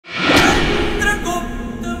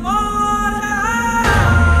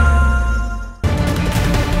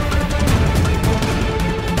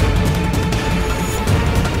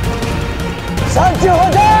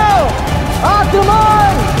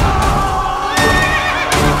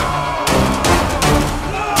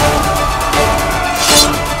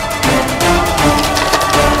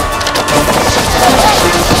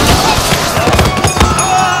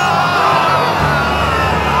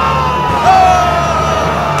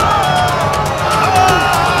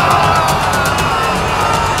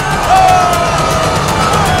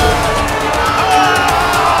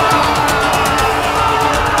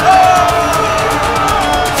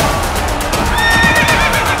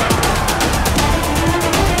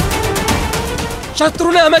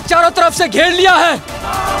शत्रु ने हमें चारों तरफ से घेर लिया है।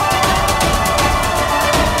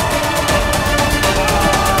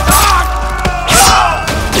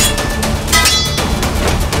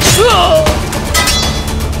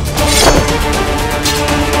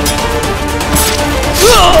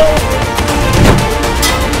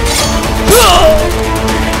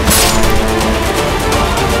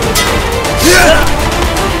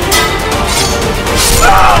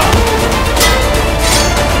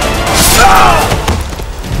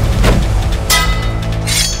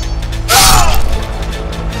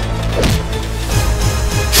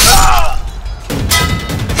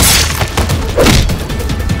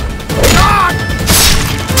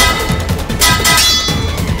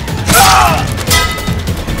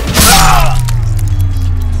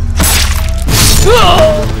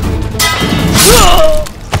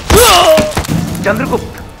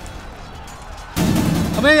 चंद्रगुप्त,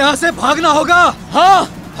 हमें यहाँ से भागना होगा। हाँ,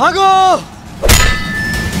 भागो।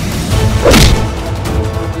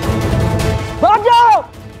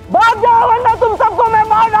 भाग जाओ वरना तुम सबको मैं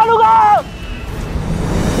मार डालूंगा।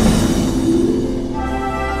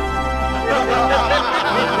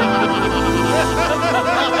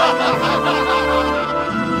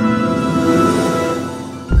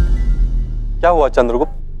 क्या हुआ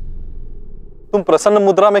चंद्रगुप्त? तुम प्रसन्न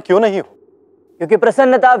मुद्रा में क्यों नहीं हो? क्योंकि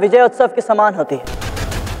प्रसन्नता विजय उत्सव के समान होती है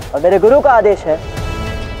और मेरे गुरु का आदेश है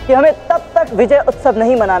कि हमें तब तक विजय उत्सव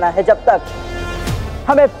नहीं मनाना है जब तक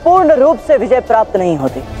हमें पूर्ण रूप से विजय प्राप्त नहीं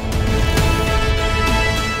होती।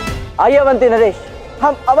 आइए अवंती नरेश,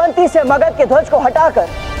 हम अवंती से मगध के ध्वज को हटाकर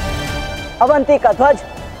अवंती का ध्वज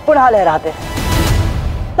पुनः लहराते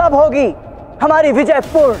हैं, तब होगी हमारी विजय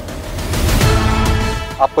पूर्ण।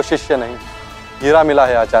 आपको शिष्य नहीं हीरा मिला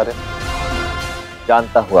है आचार्य।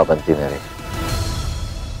 जानता हूं अवंती नरेश।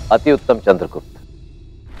 अति उत्तम चंद्रगुप्त,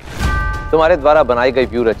 तुम्हारे द्वारा बनाई गई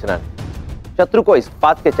व्यूह रचना ने शत्रु को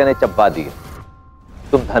इस्पात के चने चबा दिए।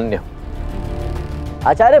 तुम धन्य हो।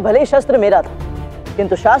 आचार्य, भले ही शस्त्र मेरा था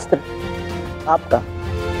किंतु शास्त्र आपका।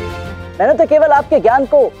 मैंने तो केवल आपके ज्ञान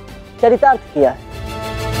को चरितार्थ किया है।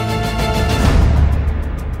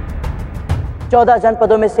 14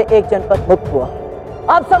 जनपदों में से एक जनपद मुक्त हुआ।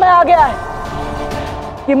 अब समय आ गया है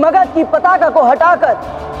कि मगध की पताका को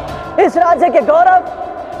हटाकर इस राज्य के गौरव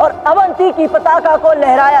और अवंती की पताका को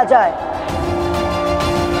लहराया जाए।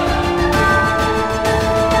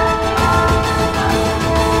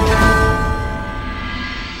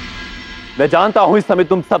 मैं जानता हूं इस समय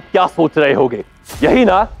तुम सब क्या सोच रहे होगे। यही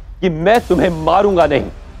ना कि मैं तुम्हें मारूंगा नहीं,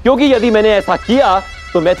 क्योंकि यदि मैंने ऐसा किया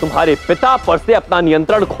तो मैं तुम्हारे पिता पर से अपना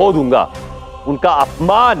नियंत्रण खो दूंगा, उनका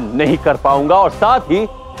अपमान नहीं कर पाऊंगा और साथ ही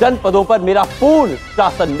जनपदों पर मेरा पूर्ण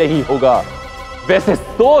शासन नहीं होगा। वैसे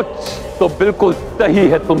सोच तो बिल्कुल सही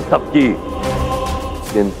है तुम सबकी,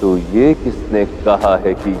 किंतु ये किसने कहा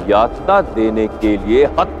है कि यातना देने के लिए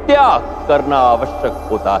हत्या करना आवश्यक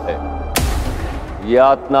होता है?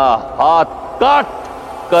 यातना हाथ काट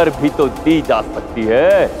कर भी तो दी जा सकती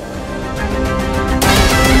है।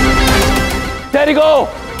 There you go!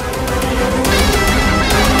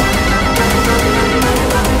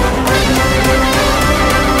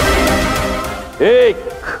 एक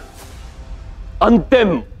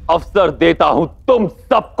अंतिम अवसर देता हूं तुम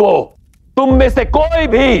सबको। तुम में से कोई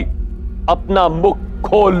भी अपना मुख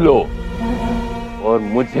खोल लो और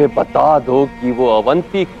मुझे बता दो कि वो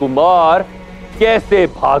अवंती कुमार कैसे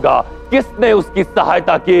भागा, किसने उसकी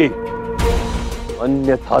सहायता की।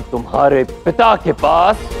 अन्यथा तुम्हारे पिता के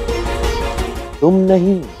पास तुम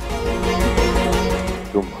नहीं,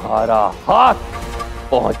 तुम्हारा हाथ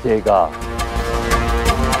पहुंचेगा।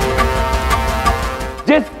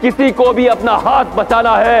 जिस किसी को भी अपना हाथ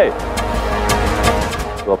बचाना है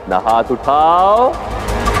तो अपना हाथ उठाओ।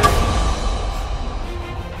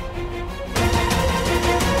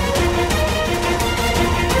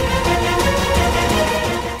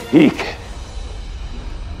 ठीक है,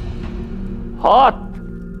 हाथ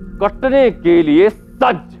कटने के लिए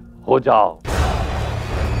सज्ज हो जाओ।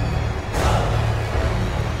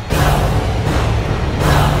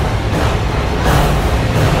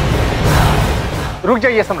 रुक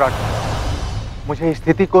जाइए सम्राट, मुझे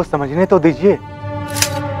स्थिति को समझने तो दीजिए।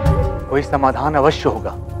 कोई समाधान अवश्य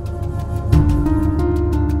होगा।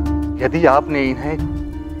 यदि आपने इन्हें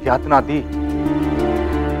यातना दी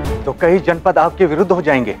तो कई जनपद आपके विरुद्ध हो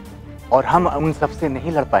जाएंगे और हम उन सबसे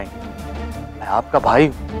नहीं लड़ पाएंगे। मैं आपका भाई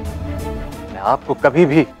हूं, मैं आपको कभी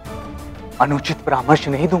भी अनुचित परामर्श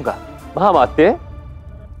नहीं दूंगा। महामात्य,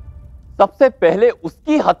 सबसे पहले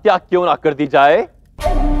उसकी हत्या क्यों ना कर दी जाए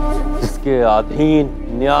जिसके अधीन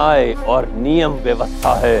न्याय और नियम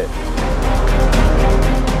व्यवस्था है।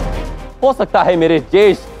 हो सकता है मेरे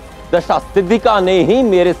ज्येष्ठ दशा सिद्धिका ने ही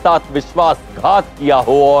मेरे साथ विश्वासघात किया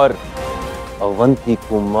हो और अवंती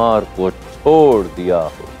कुमार को छोड़ दिया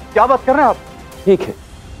हो। क्या बात कर रहे हैं आप? ठीक है,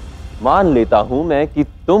 मान लेता हूं मैं कि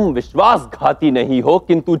तुम विश्वासघाती नहीं हो,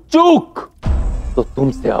 किंतु चूक तो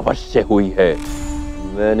तुमसे अवश्य हुई है।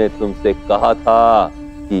 मैंने तुमसे कहा था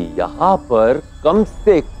कि यहां पर कम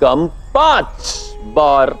से कम 5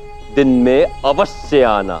 बार दिन में अवश्य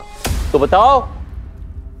आना। तो बताओ,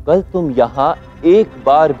 कल तुम यहां एक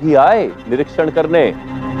बार भी आए निरीक्षण करने?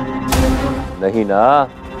 नहीं ना?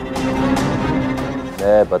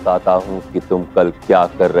 मैं बताता हूं कि तुम कल क्या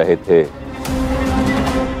कर रहे थे।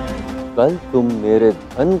 कल तुम मेरे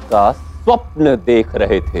धन का स्वप्न देख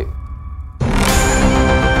रहे थे।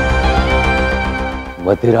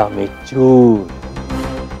 मदिरा में चूर,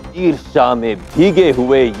 ईर्ष्या में भीगे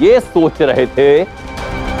हुए ये सोच रहे थे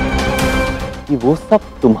कि वो सब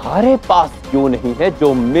तुम्हारे पास क्यों नहीं है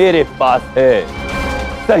जो मेरे पास है।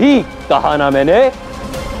 सही कहा ना मैंने?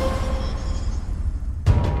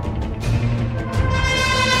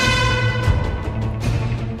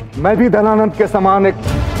 मैं भी धनानंद के समान एक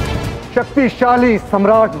शक्तिशाली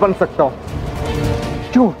सम्राट बन सकता हूं।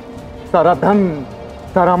 क्यों? सारा धन,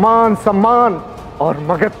 सारा मान सम्मान और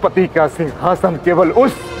मगधपति का सिंहासन केवल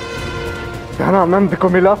उस धनानंद को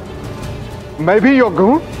मिला। मैं भी योग्य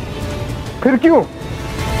हूं, फिर क्यों?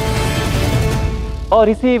 और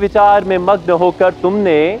इसी विचार में मग्न होकर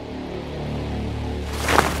तुमने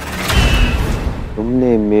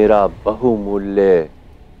मेरा बहुमूल्य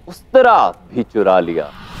उस्तरा भी चुरा लिया,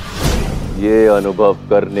 ये अनुभव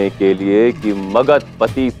करने के लिए कि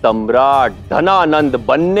मगधपति सम्राट धनानंद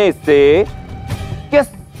बनने से किस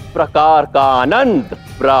प्रकार का आनंद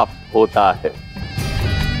प्राप्त होता है।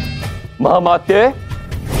 महामात्य,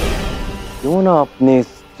 क्यों ना अपने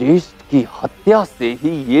ज्येष्ठ की हत्या से ही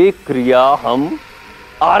ये क्रिया हम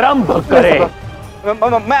आरंभ करें।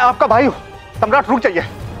 मैं आपका भाई हूं। सम्राट रुक जाइए।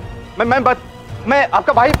 मैं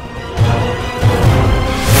आपका भाई।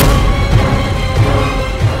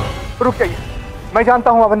 रुक जाइए, मैं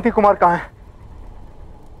जानता हूं अवंती कुमार कहां है।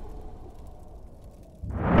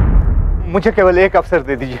 मुझे केवल एक अवसर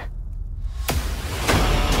दे दीजिए।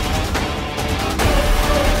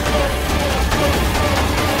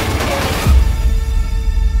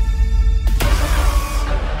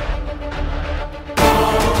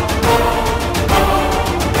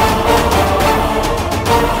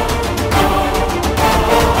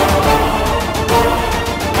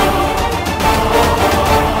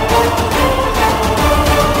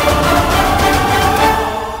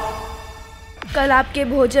 कल आपके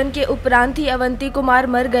भोजन के उपरांत ही अवंती कुमार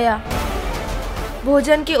मर गया।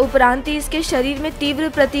 भोजन के उपरांत ही इसके शरीर में तीव्र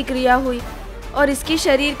प्रतिक्रिया हुई और इसकी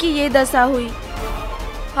शरीर की ये दशा हुई।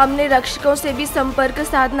 हमने रक्षकों से भी संपर्क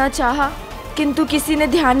साधना चाहा, किंतु किसी ने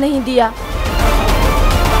ध्यान नहीं दिया।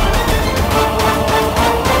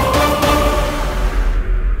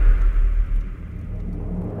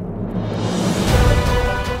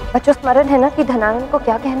 बच्चों, स्मरण है ना कि धनानंद को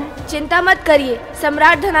क्या कहना है? चिंता मत करिए,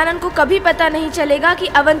 सम्राट धनानंद को कभी पता नहीं चलेगा कि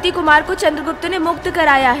अवंती कुमार को चंद्रगुप्त ने मुक्त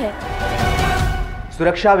कराया है।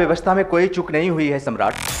 सुरक्षा व्यवस्था में कोई चूक नहीं हुई है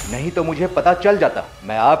सम्राट, नहीं तो मुझे पता चल जाता।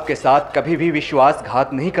 मैं आपके साथ कभी भी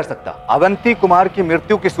विश्वासघात नहीं कर सकता। अवंती कुमार की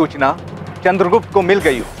मृत्यु की सूचना चंद्रगुप्त को मिल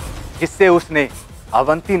गई हो, जिससे उसने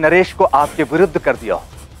अवंती नरेश को आपके विरुद्ध कर दिया हो।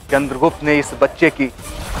 चंद्रगुप्त ने इस बच्चे की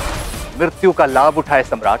मृत्यु का लाभ उठाए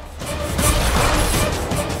सम्राट।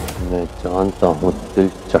 मैं जानता हूं दिल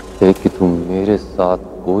चट्टे कि तुम मेरे साथ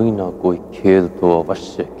कोई ना कोई खेल तो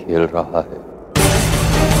अवश्य खेल रहा है,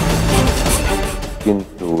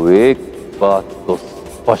 किंतु एक बात तो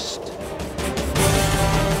स्पष्ट है,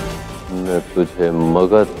 मैं तुझे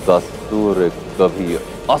मगध का सूर्य कभी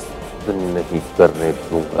अस्त नहीं करने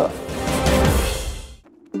दूंगा।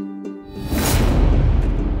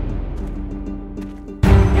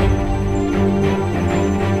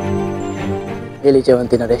 ये लीजिए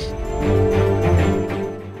अवंती नरेश।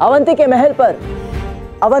 अवंती के महल पर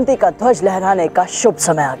अवंती का ध्वज लहराने का शुभ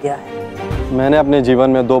समय आ गया है। मैंने अपने जीवन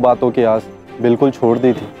में 2 बातों की आस बिल्कुल छोड़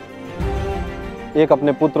दी थी। एक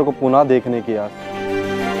अपने पुत्र को पुनः देखने की आस,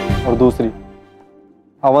 और दूसरी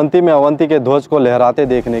अवंती में अवंती के ध्वज को लहराते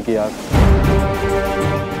देखने की आस।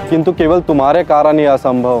 किंतु केवल तुम्हारे कारण यह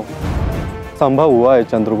संभव हुआ है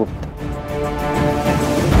चंद्रगुप्त।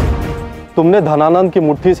 तुमने धनानंद की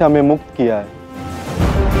मुट्ठी से हमें मुक्त किया है,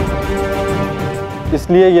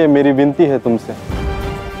 इसलिए ये मेरी विनती है तुमसे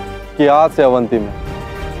कि आज से अवंती में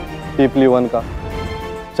पीपली वन का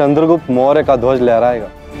चंद्रगुप्त मौर्य का ध्वज लहराएगा।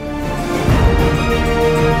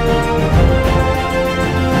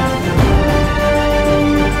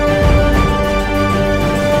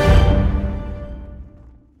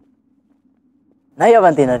 नहीं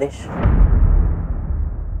अवंती नरेश,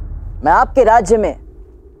 मैं आपके राज्य में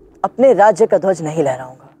अपने राज्य का ध्वज नहीं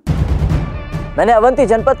लहराऊंगा। मैंने अवंती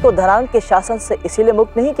जनपद को धनान के शासन से इसीलिए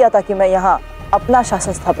मुक्त नहीं किया था कि मैं यहाँ अपना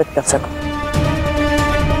शासन स्थापित कर सकूं।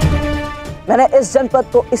 मैंने इस जनपद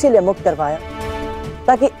को इसीलिए मुक्त करवाया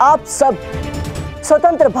ताकि आप सब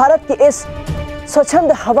स्वतंत्र भारत की इस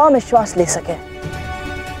स्वच्छंद हवा में श्वास ले सकें,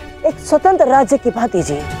 एक स्वतंत्र राज्य की भांति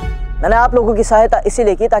जिए। मैंने आप लोगों की सहायता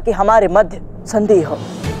इसीलिए की ताकि हमारे मध्य संधि हो,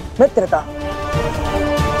 मित्रता हो,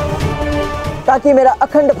 ताकि मेरा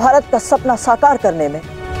अखंड भारत का सपना साकार करने में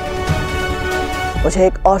मुझे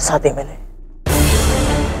एक और साथी मिले।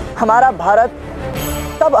 हमारा भारत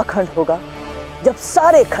तब अखंड होगा जब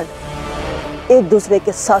सारे खंड एक दूसरे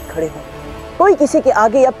के साथ खड़े हों, कोई किसी के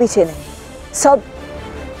आगे या पीछे नहीं, सब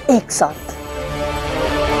एक साथ।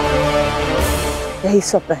 यही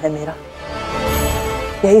स्वप्न है मेरा,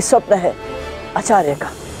 यही स्वप्न है आचार्य का।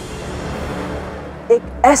 एक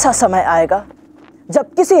ऐसा समय आएगा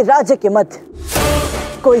जब किसी राज्य के मध्य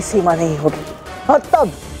कोई सीमा नहीं होगी और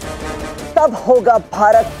तब होगा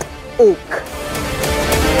भारत एक।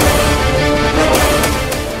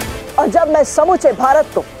 और जब मैं समूचे भारत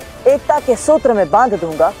को एकता के सूत्र में बांध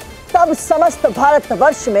दूंगा, तब समस्त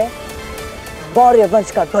भारतवर्ष में मौर्य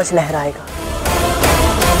वंश का ध्वज लहराएगा।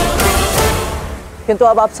 किंतु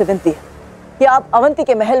अब आपसे विनती है कि आप अवंती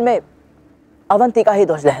के महल में अवंती का ही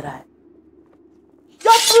ध्वज लहराए।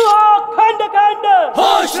 शत्रु हो खंड खंड,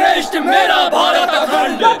 हो श्रेष्ठ मेरा भारत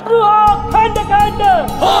अखंड। शत्रु हो खंड खंड,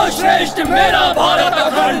 हो श्रेष्ठ मेरा भारत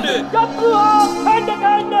अखंड। शत्रु हो खंड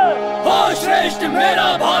खंड, हो श्रेष्ठ मेरा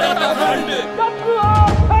भारत अखंड। शत्रु हो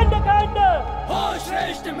खंड खंड, हो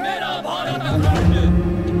श्रेष्ठ मेरा भारत अखंड।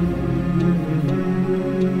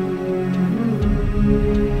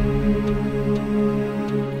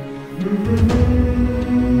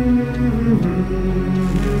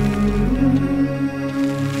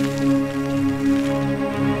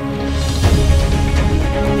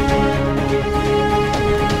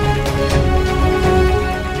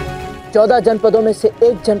 चौदह जनपदों में से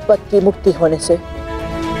एक जनपद की मुक्ति होने से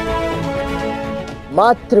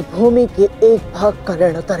मातृभूमि के एक भाग का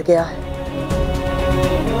ऋण उतर गया है।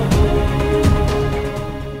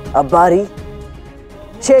 अब बारी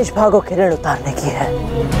शेष भागों के ऋण उतारने की है।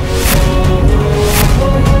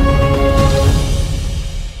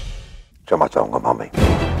 क्षमा चाहूंगा मामी,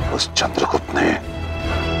 उस चंद्रगुप्त ने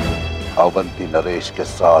अवंती नरेश के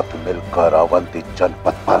साथ मिलकर अवंती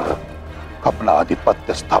जनपद पर अपना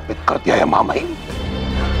आधिपत्य स्थापित कर दिया है मामी।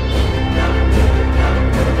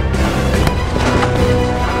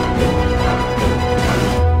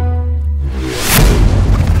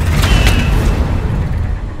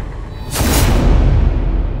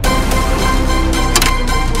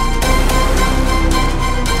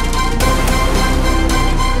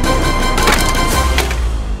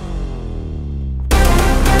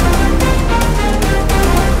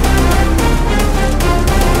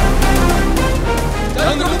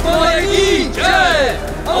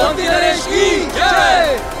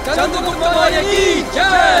 चंद्रगुप्त मौर्य की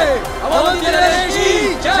जय, अवंती नरेश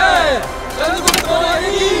की जय। चंद्रगुप्त मौर्य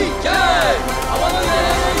की जय, अवंती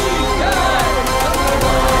नरेश की जय।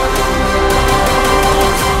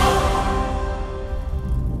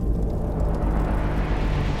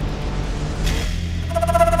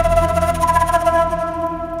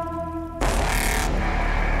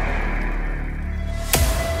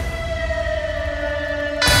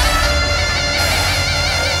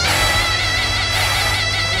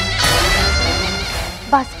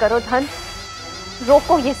 बस करो धन,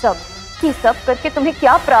 रोको ये सब करके तुम्हें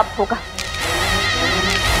क्या प्राप्त होगा?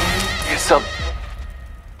 ये सब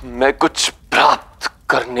मैं कुछ प्राप्त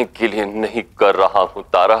करने के लिए नहीं कर रहा हूं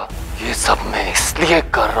तारा। ये सब मैं इसलिए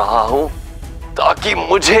कर रहा हूं ताकि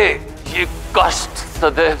मुझे ये कष्ट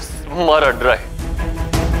सदैव स्मरण रहे,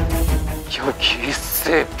 क्योंकि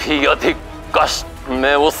इससे भी अधिक कष्ट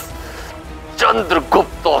मैं उस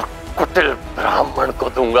चंद्रगुप्त और कुटिल ब्राह्मण को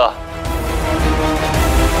दूंगा।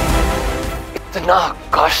 इतना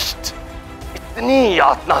कष्ट, इतनी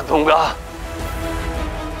यातना दूंगा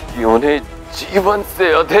कि उन्हें जीवन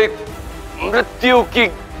से अधिक मृत्यु की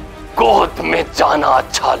गोद में जाना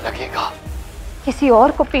अच्छा लगेगा। किसी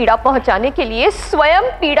और को पीड़ा पहुंचाने के लिए स्वयं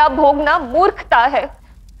पीड़ा भोगना मूर्खता है।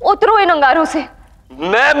 उतरो इन अंगारों से।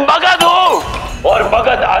 मैं मगध हूं और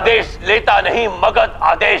मगध आदेश लेता नहीं, मगध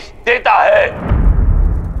आदेश देता है।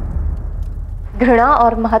 घृणा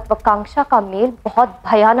और महत्वाकांक्षा का मेल बहुत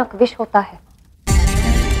भयानक विष होता है।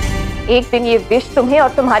 एक दिन ये विष तुम्हें और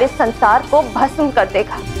तुम्हारे संसार को भस्म कर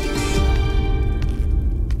देगा।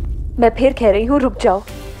 मैं फिर कह रही हूं, रुक जाओ,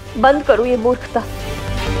 बंद करो ये मूर्खता।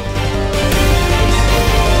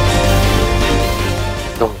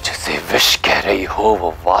 हो वो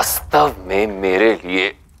वास्तव में मेरे लिए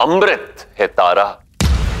अमृत है तारा।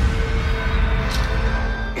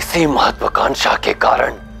 इसी महत्वाकांक्षा के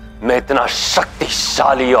कारण मैं इतना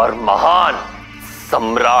शक्तिशाली और महान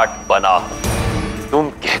सम्राट बना हूं। तुम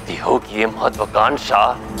कहती हो कि ये महत्वाकांक्षा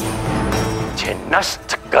मुझे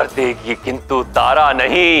नष्ट कर देगी, किंतु तारा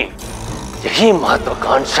नहीं, यही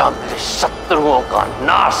महत्वाकांक्षा मेरे शत्रुओं का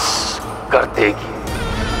नाश कर देगी।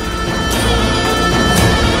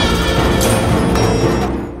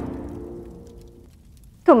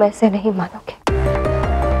 तुम ऐसे नहीं मानोगे।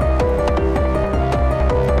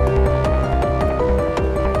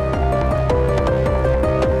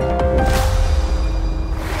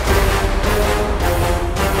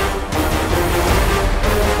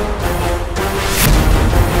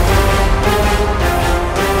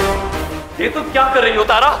 ये तुम क्या कर रही हो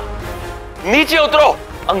तारा? नीचे उतरो,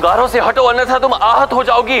 अंगारों से हटो, अन्यथा तुम आहत हो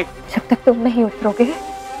जाओगी। जब तक तुम नहीं उतरोगे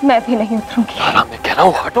मैं भी नहीं उतरूंगी। तारा, मैं कह रहा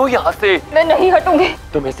हूँ हटो यहाँ से। मैं नहीं हटूंगी।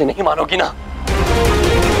 तुम ऐसे नहीं मानोगी ना।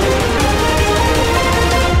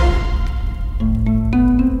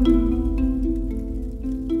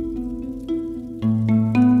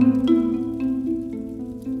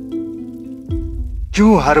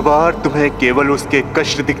 क्यों हर बार तुम्हें केवल उसके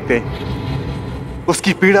कष्ट दिखते,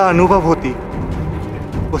 उसकी पीड़ा अनुभव होती,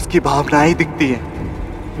 उसकी भावनाएं दिखती हैं,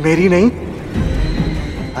 मेरी नहीं?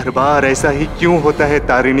 हर बार ऐसा ही क्यों होता है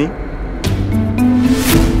तारिणी?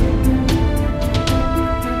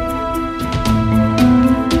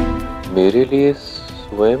 मेरे लिए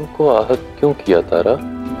स्वयं को आहत क्यों किया तारा?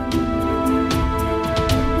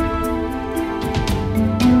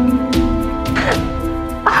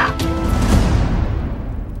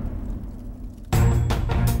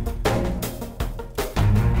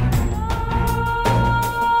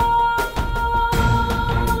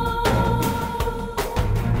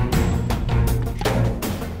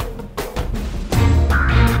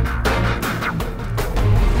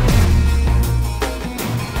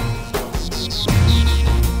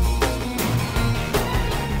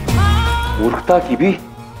 मूर्खता की भी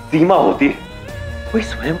सीमा होती है। कोई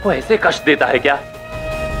स्वयं को ऐसे कष्ट देता है क्या?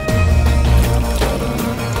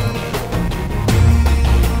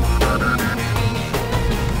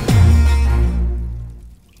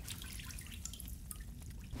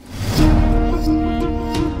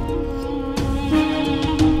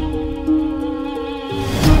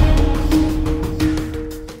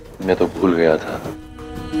 मैं तो भूल गया था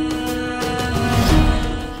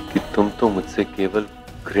कि तुम तो मुझसे केवल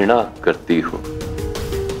घृणा करती हो।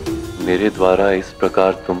 मेरे द्वारा इस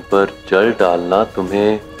प्रकार तुम पर जल डालना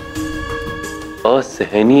तुम्हें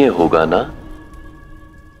असहनीय होगा ना?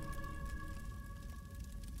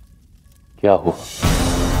 क्या हुआ?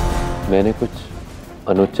 मैंने कुछ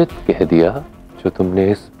अनुचित कह दिया जो तुमने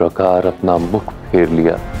इस प्रकार अपना मुख फेर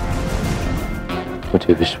लिया?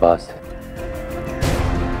 मुझे विश्वास है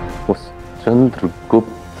उस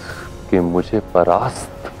चंद्रगुप्त के मुझे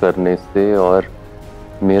परास्त करने से और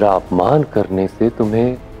मेरा अपमान करने से तुम्हें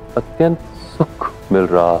अत्यंत सुख मिल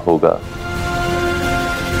रहा होगा।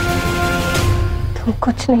 तुम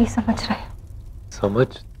कुछ नहीं समझ रहे। समझ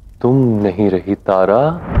तुम नहीं रही तारा,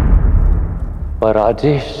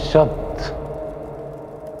 पराजय शब्द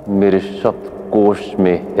मेरे शब्दकोश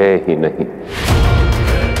में है ही नहीं।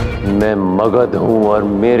 मैं मगध हूं और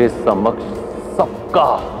मेरे समक्ष सबका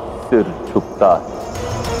सिर झुकता है।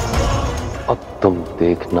 अब तुम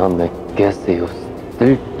देखना मैं कैसे उस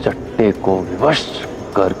दिल चट्टे को विवश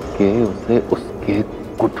करके उसे उसके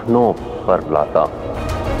घुटनों पर लाता।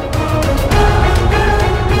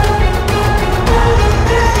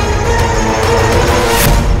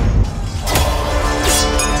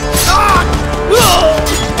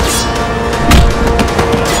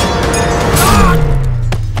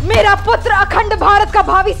 मेरा पुत्र अखंड भारत का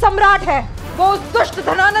भावी सम्राट है। वो उस दुष्ट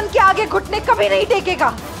धनानंद के आगे घुटने कभी नहीं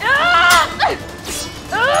टेकेगा।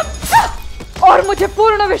 और मुझे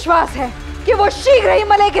पूर्ण विश्वास है कि वो शीघ्र ही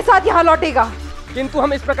मलय के साथ यहाँ लौटेगा। किंतु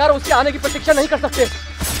हम इस प्रकार उसके आने की प्रतीक्षा नहीं कर सकते।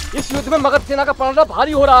 इस युद्ध में मगध सेना का पलड़ा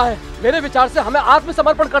भारी हो रहा है। मेरे विचार से हमें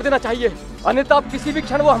आत्मसमर्पण कर देना चाहिए, अन्यथा अब किसी भी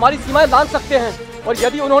क्षण वो हमारी सीमाएं लांघ सकते हैं। और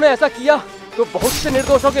यदि उन्होंने ऐसा किया तो बहुत से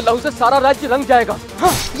निर्दोषों के लहू से सारा राज्य रंग जाएगा।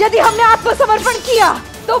 यदि हमने आत्मसमर्पण किया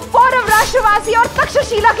तो पौरव राष्ट्रवासी और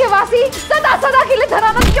तक्षशिला के वासी सदा सदा के लिए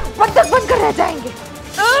धनानंद के बंधक बनकर रह जाएंगे।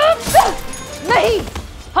 नहीं,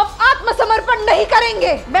 हम आत्मसमर्पण नहीं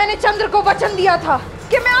करेंगे। मैंने चंद्र को वचन दिया था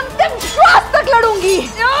कि मैं अंतिम श्वास तक लड़ूंगी।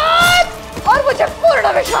 और मुझे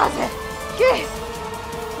पूर्ण विश्वास है कि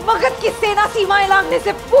मगध की सेना सीमाएं लांघने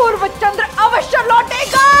से पूर्व चंद्र अवश्य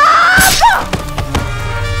लौटेगा।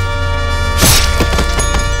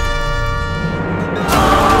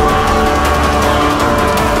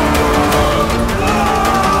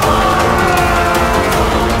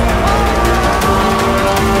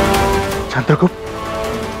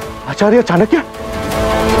 चंद्रगुप्त, आचार्य चाणक्य,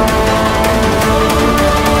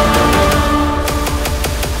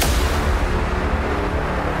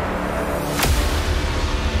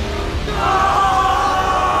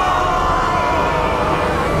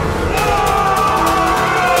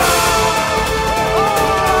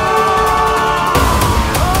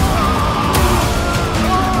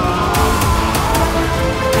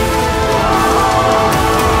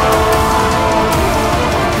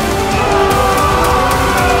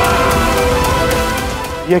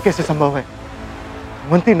 यह कैसे संभव है?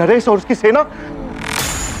 अवंती नरेश और उसकी सेना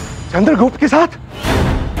चंद्रगुप्त के साथ?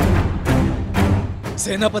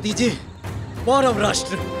 सेनापति जी, पौरव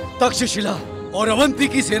राष्ट्र, तक्षशिला और अवंती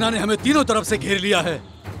की सेना ने हमें तीनों तरफ से घेर लिया है।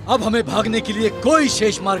 अब हमें भागने के लिए कोई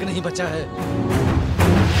शेष मार्ग नहीं बचा है।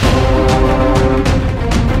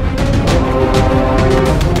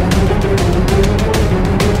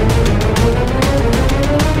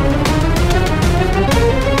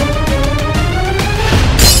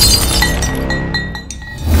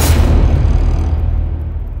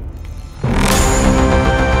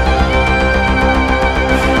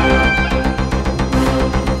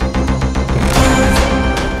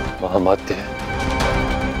 महामात्य,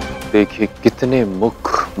 देखिए कितने मुख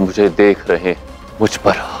मुझे देख रहे हैं, मुझ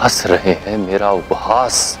पर हंस रहे हैं, मेरा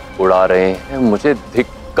उपहास उड़ा रहे हैं, मुझे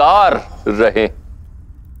धिक्कार रहे।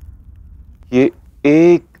 ये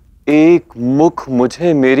एक एक मुख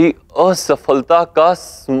मुझे मेरी असफलता का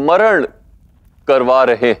स्मरण करवा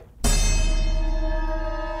रहे।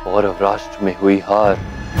 पौरव राष्ट्र में हुई हार,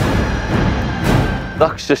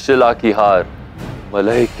 तक्षशिला की हार,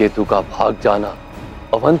 मलय केतु का भाग जाना,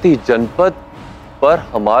 अवंती जनपद पर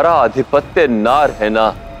हमारा आधिपत्य ना रहना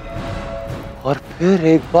और फिर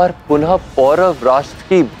एक बार पुनः पौरव राष्ट्र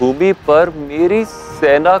की भूमि पर मेरी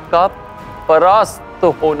सेना का परास्त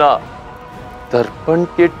होना। दर्पण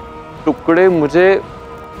के टुकड़े मुझे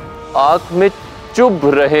आंख में चुभ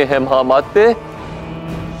रहे हैं महामात्य,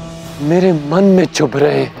 मेरे मन में चुभ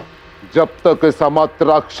रहे हैं। जब तक इस अमात्य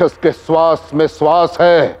राक्षस के श्वास में श्वास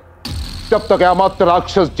है, जब तक अमात्य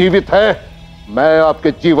राक्षस जीवित है, मैं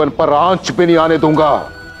आपके जीवन पर आंच भी नहीं आने दूंगा।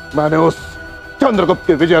 मैंने उस चंद्रगुप्त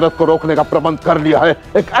के विजय रथ को रोकने का प्रबंध कर लिया है,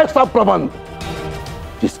 एक ऐसा प्रबंध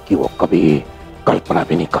जिसकी वो कभी कल्पना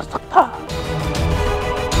भी नहीं कर सकता।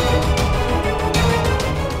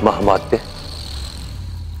 महामात्य,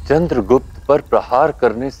 चंद्रगुप्त पर प्रहार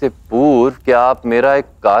करने से पूर्व क्या आप मेरा एक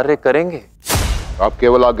कार्य करेंगे? आप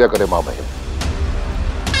केवल आज्ञा करें महामहिम।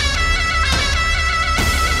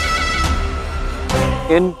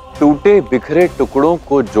 इन टूटे बिखरे टुकड़ों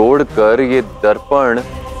को जोड़कर ये दर्पण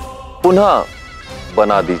पुनः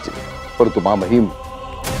बना दीजिए। परंतु महामहिम,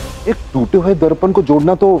 एक टूटे हुए दर्पण को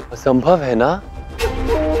जोड़ना तो असंभव है ना?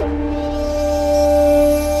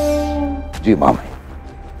 जी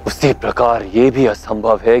महामहिम। उसी प्रकार ये भी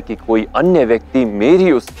असंभव है कि कोई अन्य व्यक्ति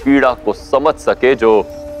मेरी उस पीड़ा को समझ सके जो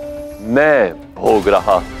मैं भोग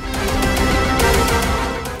रहा।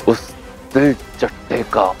 उस दिल चट्टे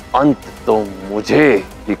का अंत तो मुझे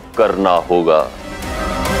ही करना होगा,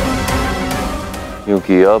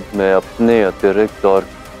 क्योंकि अब मैं अपने अतिरिक्त और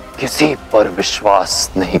किसी पर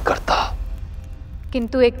विश्वास नहीं करता।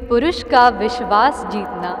 किंतु एक पुरुष का विश्वास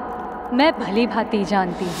जीतना मैं भली भांति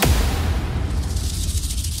जानती हूँ।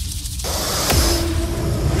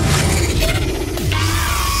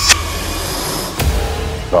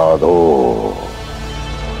 साधो,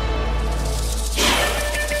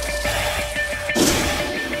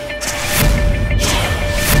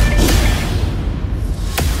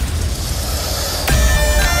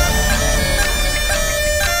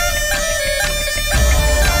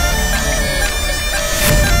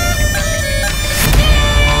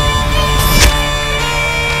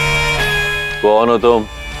 कौन हो तुम?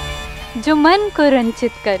 जो मन को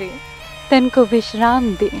रंजित करे, तन को विश्राम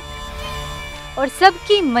दे और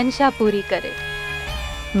सबकी मनसा पूरी करे।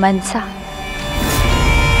 मनसा।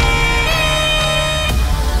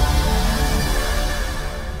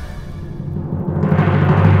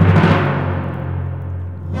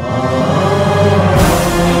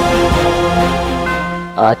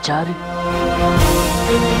 आचार्य,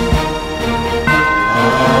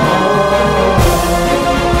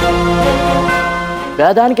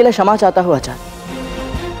 व्यादान के लिए क्षमा चाहता हूं आचार्य,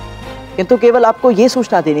 किंतु केवल आपको यह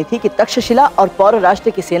सूचना देनी थी कि तक्षशिला और पौरव राष्ट्र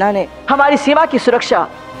की सेना ने हमारी सीमा की सुरक्षा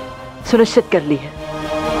सुनिश्चित कर ली है।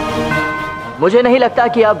 मुझे नहीं लगता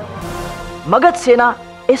कि अब मगध सेना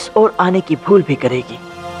इस ओर आने की भूल भी करेगी।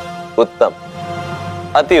 उत्तम,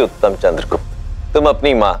 अति उत्तम चंद्रगुप्त, तुम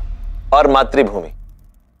अपनी मां और मातृभूमि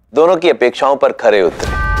दोनों की अपेक्षाओं पर खरे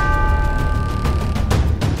उतरे।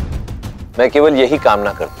 मैं केवल यही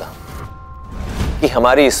कामना करता हूं कि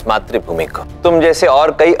हमारी इस मातृभूमि को तुम जैसे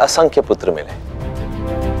और कई असंख्य पुत्र मिले।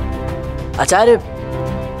 आचार्य,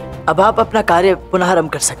 अब आप अपना कार्य पुनः आरंभ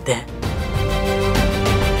कर सकते हैं।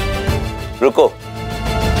 रुको।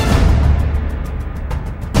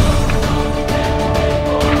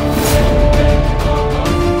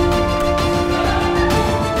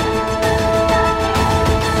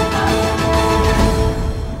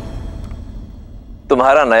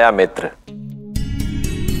 तुम्हारा नया मित्र।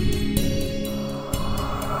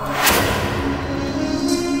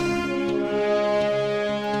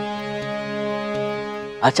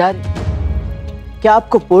 आचार्य, क्या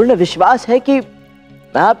आपको पूर्ण विश्वास है कि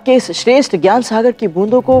मैं आपके इस श्रेष्ठ ज्ञान सागर की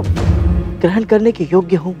बूंदों को ग्रहण करने के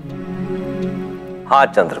योग्य हूं? हाँ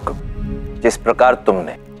चंद्रगुप्त, जिस प्रकार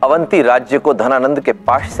तुमने अवंती राज्य को धनानंद के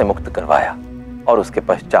पाश से मुक्त करवाया और उसके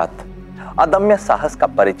पश्चात अदम्य साहस का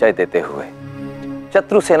परिचय देते हुए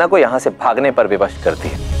शत्रु सेना को यहां से भागने पर विवश कर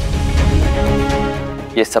दिया,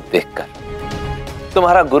 ये सब देखकर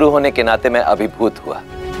तुम्हारा गुरु होने के नाते मैं अभिभूत हुआ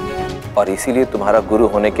और इसीलिए तुम्हारा गुरु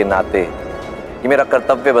होने के नाते ये मेरा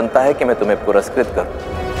कर्तव्य बनता है कि मैं तुम्हें पुरस्कृत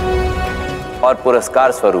करूं और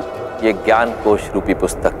पुरस्कार स्वरूप ये ज्ञान कोश रूपी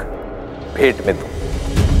पुस्तक भेंट में दूं।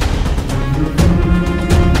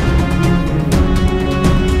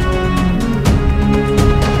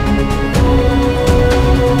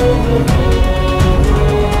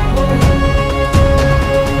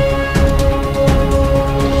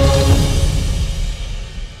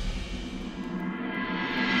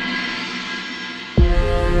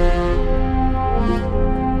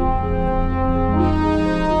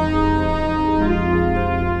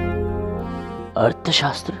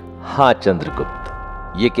 अर्थशास्त्र? हाँ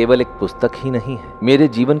चंद्रगुप्त, ये केवल एक पुस्तक ही नहीं है, मेरे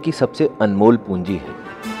जीवन की सबसे अनमोल पूंजी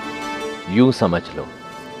है। यूं समझ लो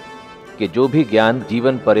कि जो भी ज्ञान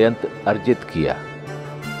जीवन पर्यंत अर्जित किया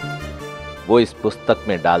वो इस पुस्तक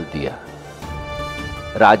में डाल दिया।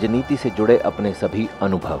 राजनीति से जुड़े अपने सभी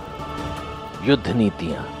अनुभव, युद्ध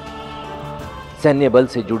नीतियां, सैन्य बल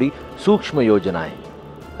से जुड़ी सूक्ष्म योजनाएं,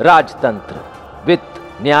 राजतंत्र, वित्त,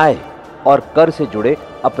 न्याय और कर से जुड़े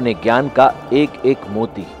अपने ज्ञान का एक एक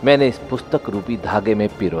मोती मैंने इस पुस्तक रूपी धागे में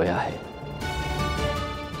पिरोया है।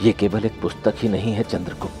 यह केवल एक पुस्तक ही नहीं है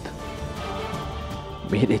चंद्रगुप्त,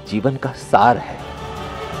 मेरे जीवन का सार है,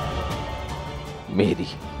 मेरी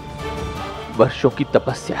वर्षों की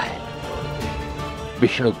तपस्या है,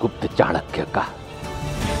 विष्णुगुप्त चाणक्य का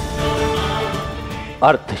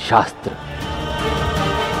अर्थशास्त्र।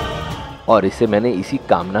 और इसे मैंने इसी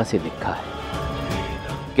कामना से लिखा है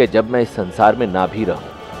कि जब मैं इस संसार में ना भी रहूं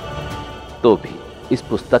तो भी इस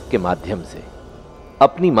पुस्तक के माध्यम से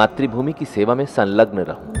अपनी मातृभूमि की सेवा में संलग्न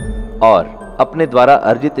रहूं और अपने द्वारा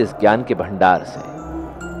अर्जित इस ज्ञान के भंडार से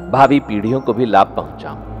भावी पीढ़ियों को भी लाभ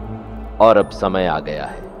पहुंचाऊं। और अब समय आ गया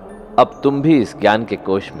है, अब तुम भी इस ज्ञान के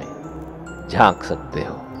कोश में झांक सकते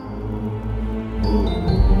हो।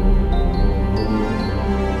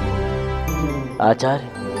 आचार्य,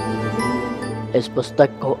 इस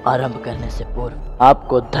पुस्तक को आरंभ करने से पूर्व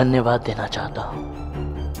आपको धन्यवाद देना चाहता हूं।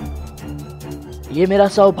 ये मेरा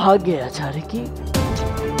सौभाग्य है आचार्य कि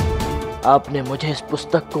आपने मुझे इस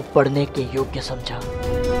पुस्तक को पढ़ने के योग्य समझा।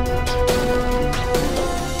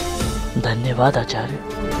 धन्यवाद आचार्य।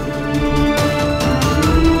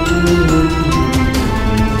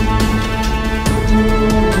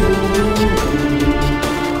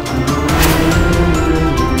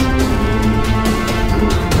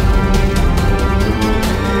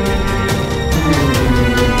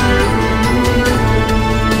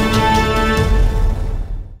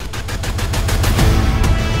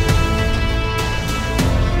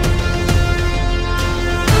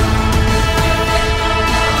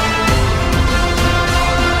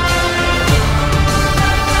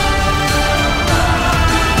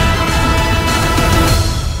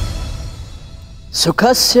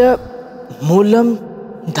 सुखस्य मूलम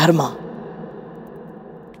धर्म।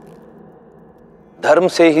 धर्म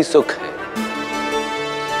से ही सुख है,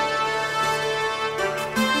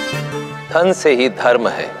 धन से ही धर्म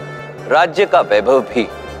है। राज्य का वैभव भी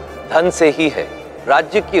धन से ही है।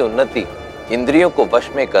 राज्य की उन्नति, इंद्रियों को वश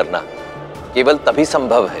में करना केवल तभी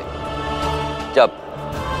संभव है जब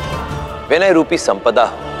विनय रूपी संपदा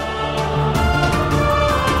हो।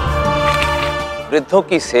 वृद्धों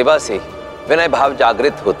की सेवा से ही विनय भाव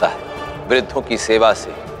जागृत होता है। वृद्धों की सेवा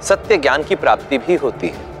से सत्य ज्ञान की प्राप्ति भी होती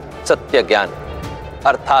है। सत्य ज्ञान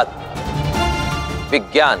अर्थात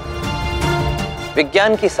विज्ञान,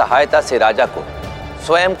 विज्ञान की सहायता से राजा को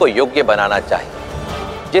स्वयं को योग्य बनाना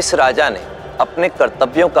चाहिए। जिस राजा ने अपने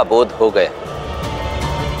कर्तव्यों का बोध हो गया,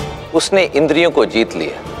 उसने इंद्रियों को जीत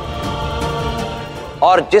लिया।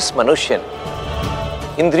 और जिस मनुष्य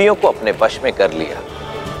ने इंद्रियों को अपने वश में कर लिया,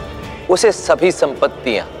 उसे सभी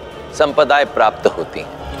संपत्तियां, संपदाएं प्राप्त होती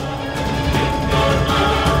हैं।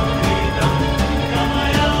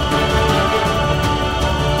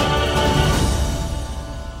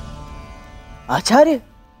 आचार्य,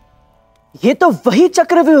 ये तो वही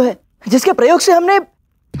चक्रव्यूह है जिसके प्रयोग से हमने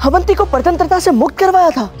अवंती को परतंत्रता से मुक्त करवाया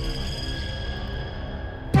था।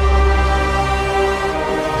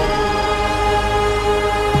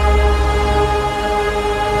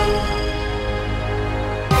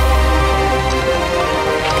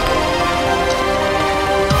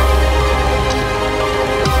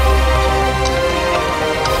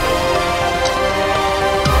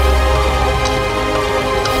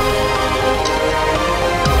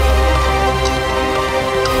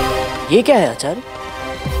 ये क्या है आचार्य?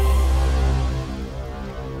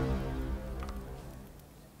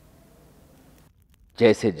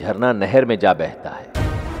 जैसे झरना नहर में जा बहता है,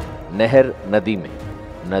 नहर नदी में,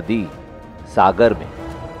 नदी सागर में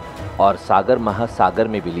और सागर महासागर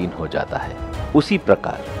में विलीन हो जाता है, उसी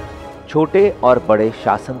प्रकार छोटे और बड़े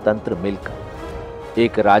शासन तंत्र मिलकर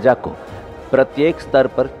एक राजा को प्रत्येक स्तर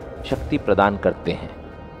पर शक्ति प्रदान करते हैं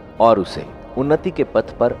और उसे उन्नति के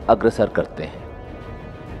पथ पर अग्रसर करते हैं।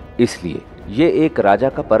 इसलिए ये एक राजा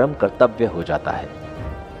का परम कर्तव्य हो जाता है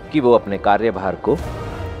कि वो अपने कार्यभार को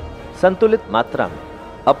संतुलित मात्रा में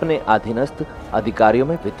अपने अधीनस्थ अधिकारियों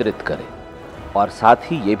में वितरित करे और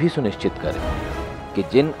साथ ही ये भी सुनिश्चित करे कि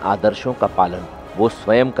जिन आदर्शों का पालन वो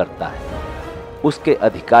स्वयं करता है, उसके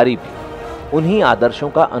अधिकारी भी उन्हीं आदर्शों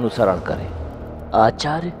का अनुसरण करें।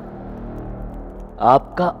 आचार्य,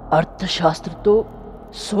 आपका अर्थशास्त्र तो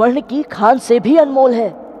स्वर्ण की खान से भी अनमोल है।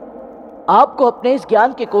 आपको अपने इस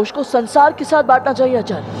ज्ञान के कोश को संसार के साथ बांटना चाहिए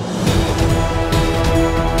आचार्य।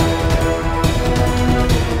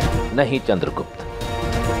 नहीं चंद्रगुप्त,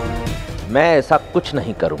 मैं ऐसा कुछ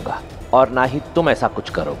नहीं करूंगा और ना ही तुम ऐसा कुछ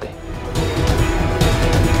करोगे।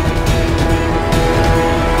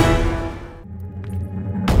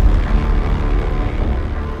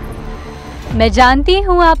 मैं जानती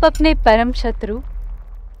हूं आप अपने परम शत्रु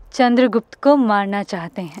चंद्रगुप्त को मारना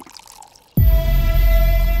चाहते हैं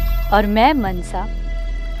और मैं मनसा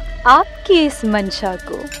आपकी इस मंशा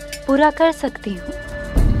को पूरा कर सकती हूं।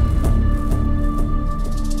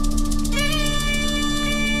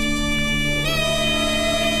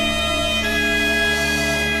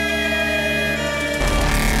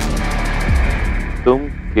 तुम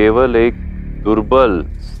केवल एक दुर्बल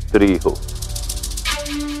स्त्री हो।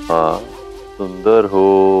 हाँ, सुंदर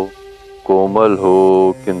हो, कोमल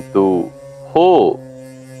हो, किंतु हो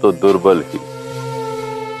तो दुर्बल ही।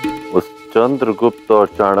 उस चंद्रगुप्त और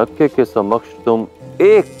चाणक्य के समक्ष तुम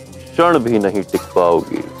एक क्षण भी नहीं टिक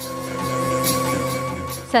पाओगी।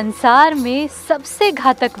 संसार में सबसे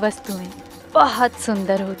घातक वस्तुएं बहुत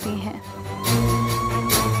सुंदर होती हैं,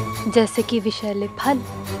 जैसे कि विषैले फल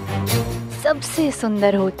सबसे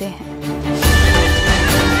सुंदर होते हैं।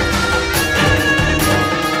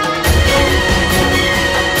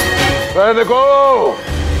 देखो,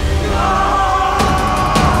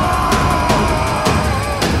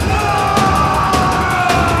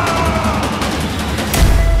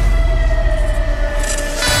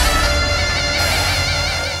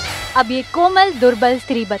 अब ये कोमल दुर्बल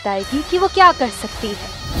स्त्री बताएगी कि वो क्या कर सकती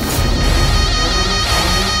है।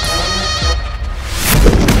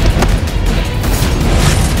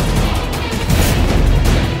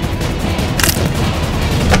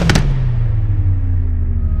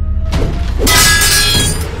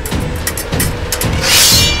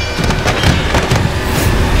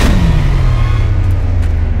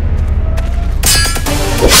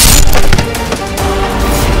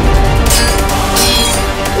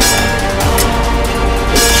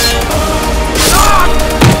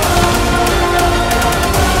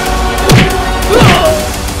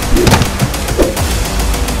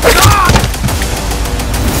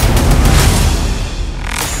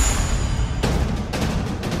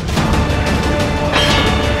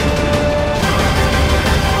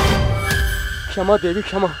 क्षमा देवी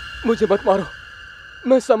क्षमा, मुझे मत मारो,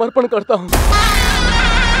 मैं समर्पण करता हूँ।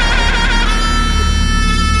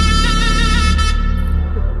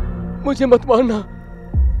 मुझे मत मारना।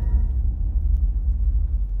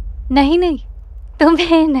 नहीं नहीं,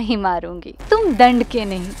 तुम्हें नहीं मारूंगी। तुम दंड के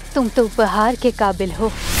नहीं, तुम तो उपहार के काबिल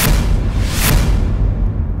हो।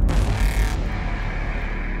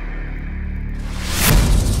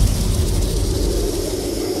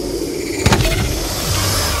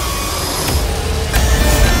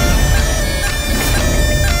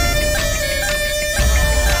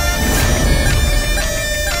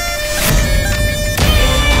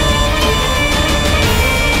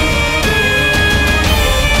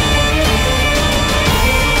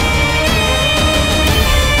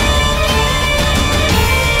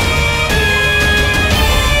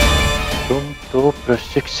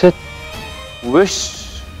 प्रशिक्षित विष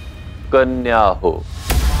कन्या हो।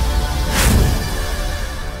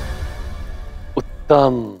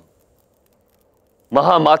 उत्तम,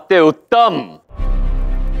 महामात्य उत्तम।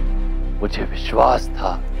 मुझे विश्वास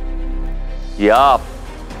था कि आप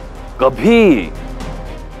कभी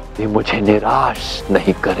भी मुझे निराश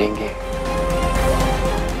नहीं करेंगे।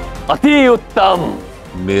 अति उत्तम।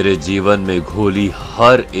 मेरे जीवन में घोली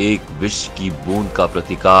हर एक विष की बूंद का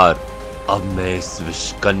प्रतिकार अब मैं इस विष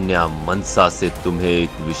कन्या मनसा से तुम्हें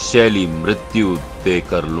एक विषैली मृत्यु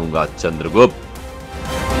देकर लूंगा चंद्रगुप्त।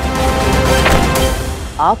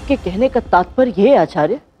 आपके कहने का तात्पर्य यह है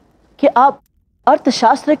आचार्य कि आप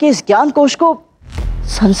अर्थशास्त्र के इस ज्ञान कोश को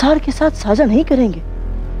संसार के साथ साझा नहीं करेंगे।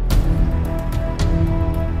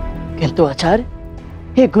 किंतु आचार्य,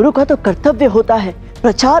 ये गुरु का तो कर्तव्य होता है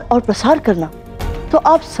प्रचार और प्रसार करना, तो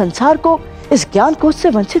आप संसार को इस ज्ञान कोश से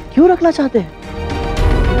वंचित क्यों रखना चाहते हैं?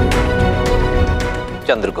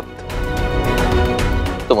 चंद्रगुप्त,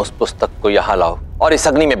 तुम उस पुस्तक को यहां लाओ और इस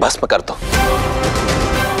अग्नि में भस्म कर दो।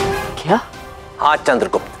 क्या? हाँ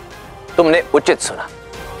चंद्रगुप्त, तुमने उचित सुना।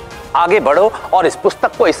 आगे बढ़ो और इस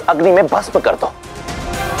पुस्तक को इस अग्नि में भस्म कर दो।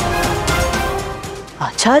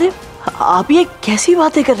 आचार्य, आप ये कैसी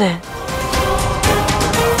बातें कर रहे हैं?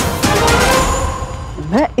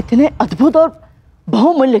 मैं इतने अद्भुत और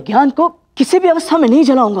बहुमूल्य ज्ञान को किसी भी अवस्था में नहीं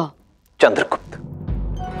जलाऊंगा। चंद्रगुप्त,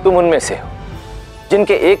 तुम उनमें से हो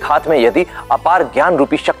जिनके एक हाथ में यदि अपार ज्ञान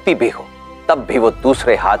रूपी शक्ति भी हो, तब भी वो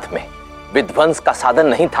दूसरे हाथ में विध्वंस का साधन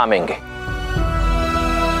नहीं थामेंगे।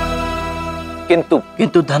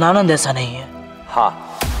 किंतु धनानंद ऐसा नहीं है। हाँ,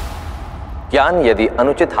 ज्ञान यदि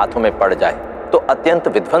अनुचित हाथों में पड़ जाए तो अत्यंत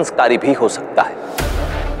विध्वंसकारी भी हो सकता है।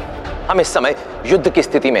 हम इस समय युद्ध की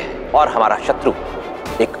स्थिति में हैं और हमारा शत्रु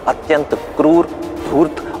एक अत्यंत क्रूर,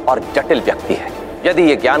 धूर्त और जटिल व्यक्ति है। यदि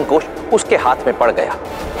ये ज्ञान कोश उसके हाथ में पड़ गया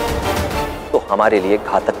तो हमारे लिए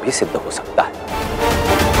घातक भी सिद्ध हो सकता है।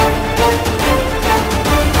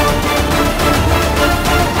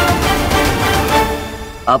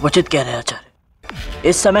 आप उचित कह रहे हैं आचार्य।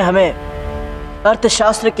 इस समय हमें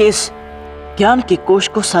अर्थशास्त्र के इस ज्ञान के कोश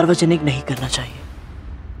को सार्वजनिक नहीं करना चाहिए।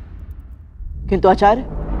 किंतु आचार्य,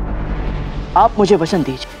 आप मुझे वचन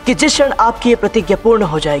दीजिए कि जिस क्षण आपकी ये प्रतिज्ञा पूर्ण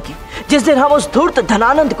हो जाएगी, जिस दिन हम उस धूर्त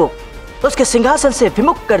धनानंद को उसके सिंहासन से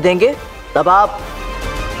विमुख कर देंगे, तब आप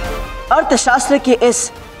अर्थशास्त्र के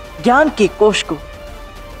इस ज्ञान के कोश को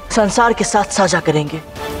संसार के साथ साझा करेंगे।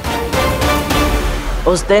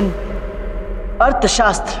 उस दिन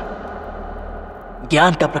अर्थशास्त्र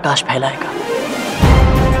ज्ञान का प्रकाश फैलाएगा।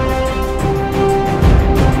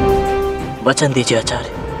 वचन दीजिए आचार्य।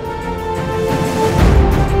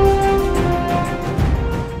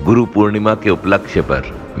 गुरु पूर्णिमा के उपलक्ष्य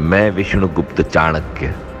पर मैं विष्णुगुप्त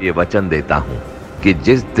चाणक्य ये वचन देता हूँ कि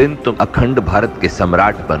जिस दिन तुम अखंड भारत के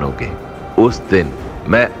सम्राट बनोगे, उस दिन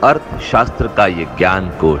मैं अर्थशास्त्र का ये ज्ञान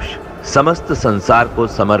कोश समस्त संसार को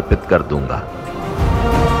समर्पित कर दूंगा।